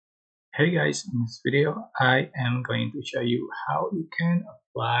Hey guys, in this video I am going to show you how you can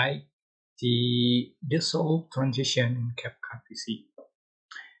apply the dissolve transition in CapCut PC.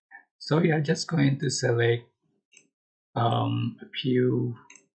 So you are just going to select a few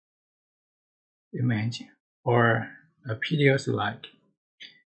image or videos you like.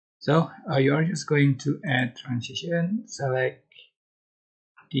 So you are just going to add transition, select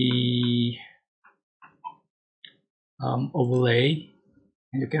the overlay,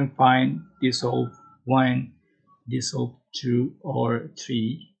 and you can find dissolve 1, dissolve 2 or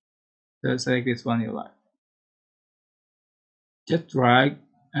 3. So select this one you like. Just drag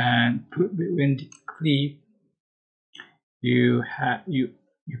and put between the clip. You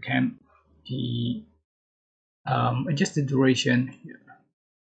can the adjust the duration here.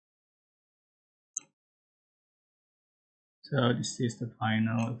 So this is the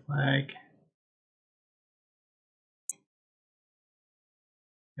final effect.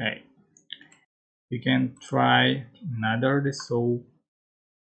 Okay, you can try another dissolve.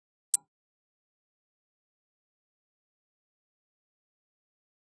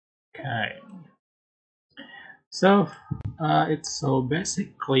 Okay, so it's so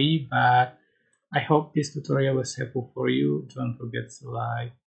basically, but I hope this tutorial was helpful for you. Don't forget to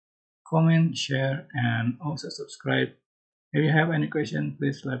like, comment, share, and also subscribe. If you have any question,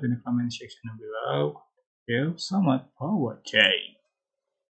 please leave in the comment section below. Thank you so much for watching.